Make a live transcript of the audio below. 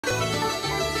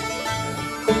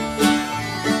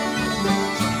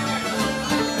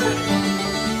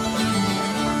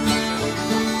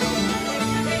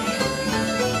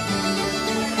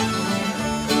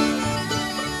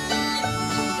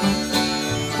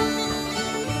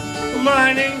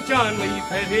My name's John Lee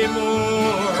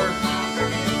Pettymore,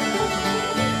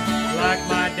 like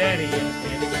my daddy in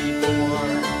Tennessee before.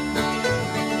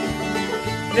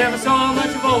 Never saw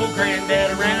much of old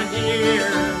granddad around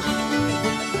here.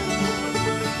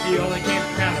 He only came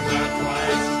to town about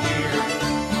twice a year.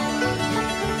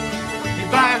 He'd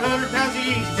buy 100 pounds of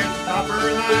yeast just to top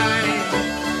her line.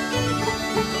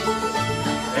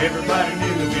 Everybody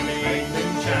knew that we made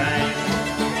moonshine.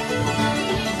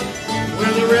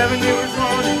 Well, the revenue was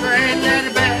on and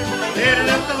granddaddy back, headed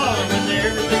up the hall with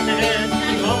everything they had.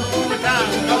 Long before my time,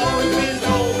 had always been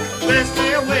told, best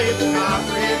stay away from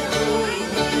Copperhead Road.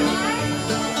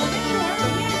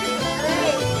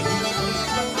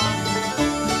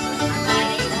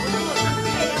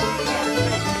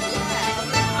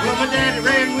 Well, my daddy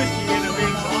ran whiskey in a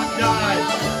big hot Dodge.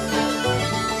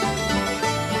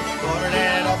 Ordered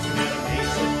that auction at a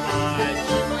decent lodge.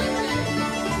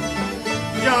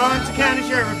 Johnson County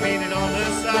Sheriff painted on the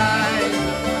side.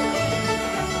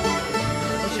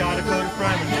 He shot a coat of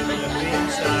primer and never left me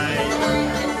inside.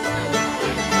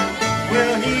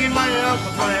 Well, he and my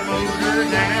uncle climbed over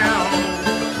down.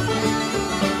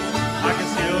 I can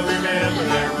still remember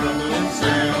that rumbling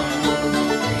sound.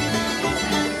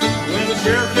 When the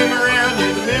sheriff came around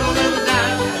in the middle of the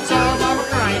night, saw Mama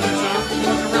crying and something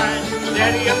wasn't right.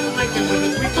 Daddy up to Lincoln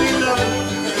with his weekly load.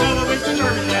 Well, the whiskey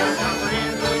turning down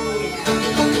Copperhead Road.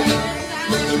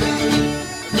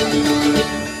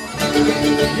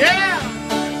 Yeah!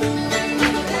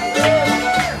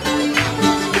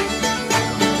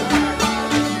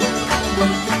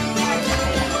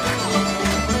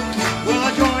 Well,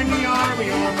 I joined the army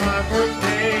on my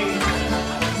birthday.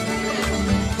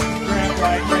 Draft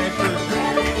right transfer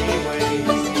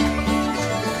anyways.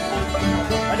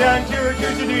 I done 2 or 2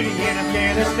 tours of duty in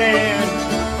Afghanistan,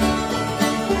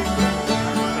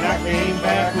 and I came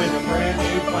back with a brand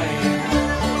new plan.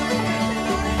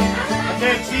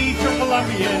 Take seeds from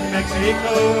Colombia and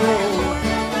Mexico,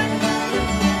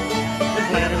 and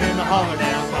plant them in the hollow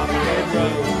down Copperhead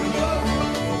Road.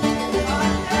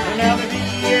 And now the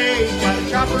DEA's got a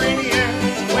chopper in the air.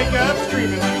 Wake up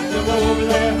screaming when you go over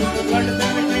there. Learn to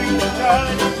think the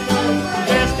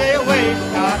best stay away from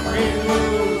Copperhead Road.